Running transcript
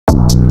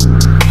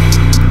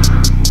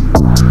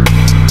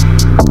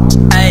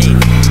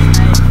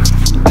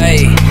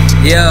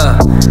Yeah,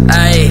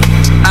 ay,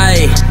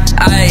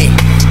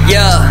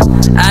 yeah,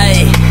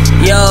 ay,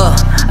 yo,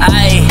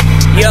 ay,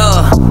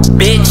 yo,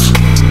 bitch,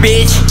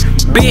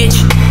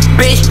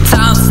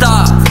 time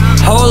stop,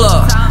 hold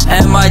up,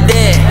 am I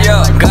dead?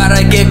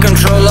 Gotta get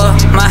control of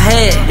my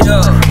head,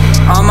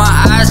 all my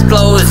eyes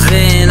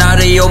closing, out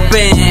of your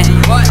pen,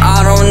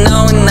 I don't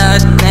know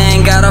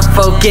nothing, gotta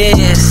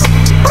focus,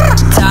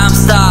 time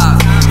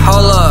stop,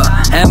 hold up,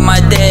 am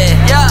I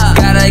dead?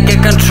 Gotta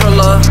get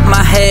control of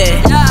my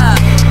head,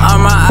 all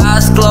my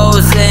eyes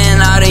closing,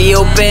 out of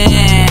your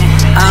pen,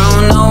 I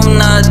don't know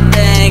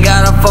nothing,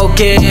 gotta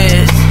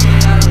focus.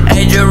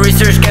 Age of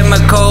research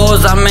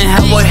chemicals, I'm in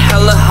hell with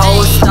hella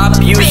hoes.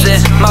 Stop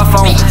using my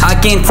phone, I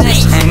can't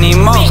text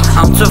anymore.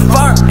 I'm too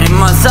far in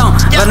my zone,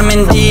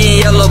 vitamin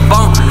D, yellow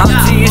bone. I'm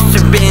too used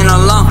to being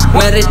alone.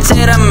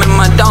 Meditate, I'm in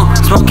my dome.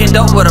 Smoking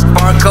dope with a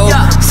barcode.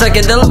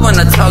 Psychedelic when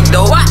I talk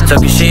dope.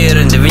 Talking shit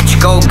in the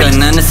Vinci Code. Got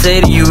nothing to say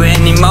to you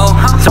anymore.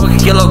 Smoking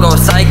kilo, go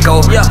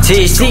psycho.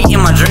 THC in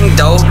my drink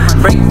though.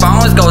 Break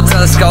bones, go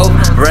telescope.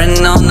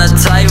 Running on the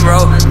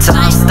tightrope.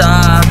 Time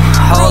stop,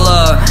 hold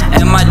up,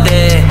 am I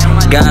dead?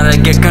 Gotta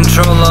get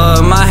control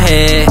of my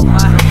head,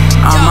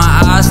 all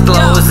my eyes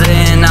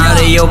closing, out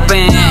of your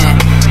pen,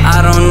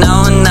 I don't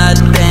know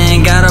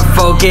nothing, gotta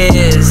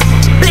focus,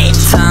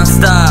 time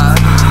stop,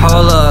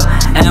 hold up,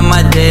 am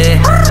I dead?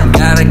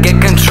 Gotta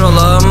get control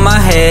of my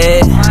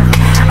head,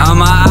 all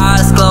my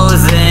eyes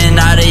closing,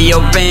 out of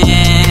your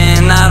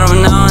pen, I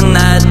don't know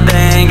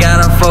nothing,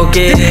 gotta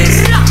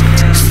focus.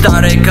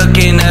 Started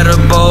cooking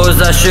edibles,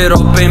 I should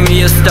open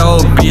me a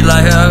stove. Be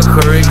like a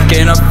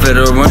hurricane, I feel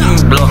the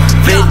wind blow.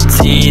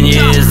 15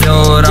 years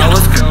old, I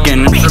was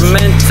cooking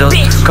instrumentals.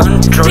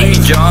 Control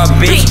your jaw,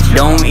 bitch,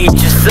 don't eat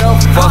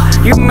yourself up.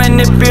 You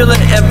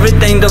manipulate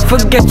everything, don't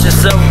forget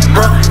yourself,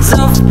 bro.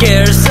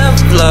 Self-care,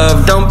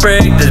 self-love, don't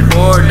break this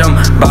boredom.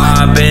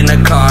 Bob in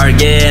the car,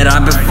 get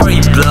out before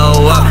you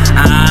blow up.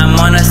 I'm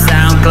on a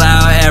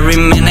SoundCloud, every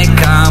minute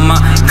come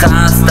up.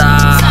 Time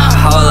stop,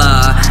 hold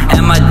up,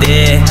 am I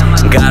dead?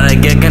 Gotta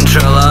get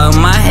control of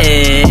my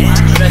head,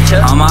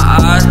 all my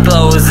eyes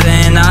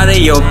closing, out of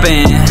your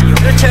pen,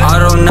 I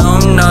don't know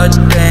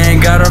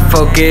nothing, gotta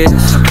focus,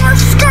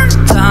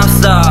 time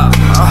stop,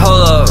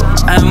 hold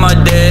up, am I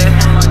dead?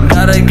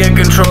 Gotta get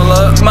control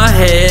of my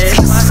head,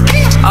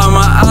 all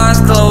my eyes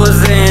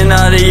closing,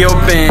 out of your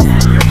pen,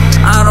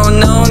 I don't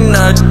know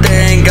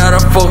nothing, gotta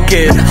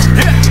focus,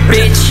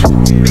 bitch,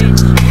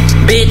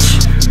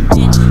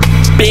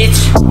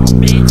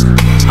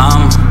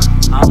 I'm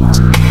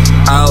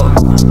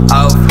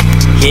out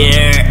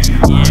here.